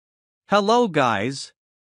Hello guys!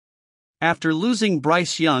 After losing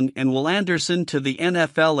Bryce Young and Will Anderson to the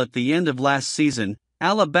NFL at the end of last season,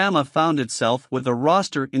 Alabama found itself with a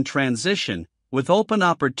roster in transition, with open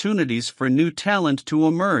opportunities for new talent to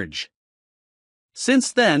emerge.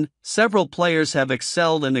 Since then, several players have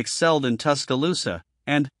excelled in Tuscaloosa,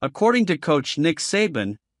 and, according to coach Nick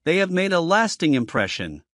Saban, they have made a lasting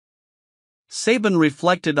impression. Saban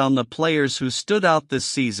reflected on the players who stood out this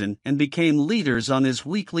season and became leaders on his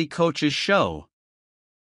weekly coaches show.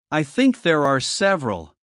 I think there are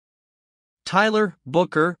several. Tyler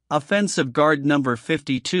Booker, offensive guard number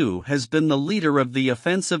 52, has been the leader of the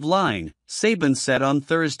offensive line, Saban said on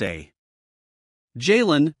Thursday.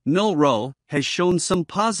 Jalen Milroe has shown some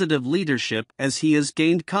positive leadership as he has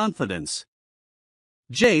gained confidence.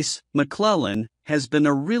 Jace McClellan has been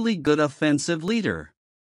a really good offensive leader.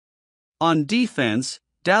 On defense,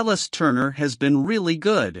 Dallas Turner has been really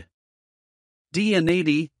good.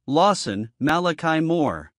 Deonati Lawson, Malachi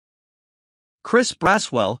Moore. Chris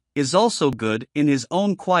Braswell is also good in his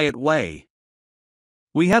own quiet way.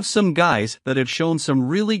 We have some guys that have shown some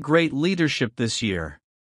really great leadership this year.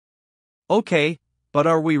 Okay, but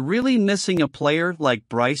are we really missing a player like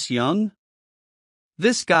Bryce Young?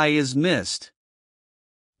 This guy is missed.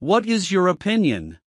 What is your opinion?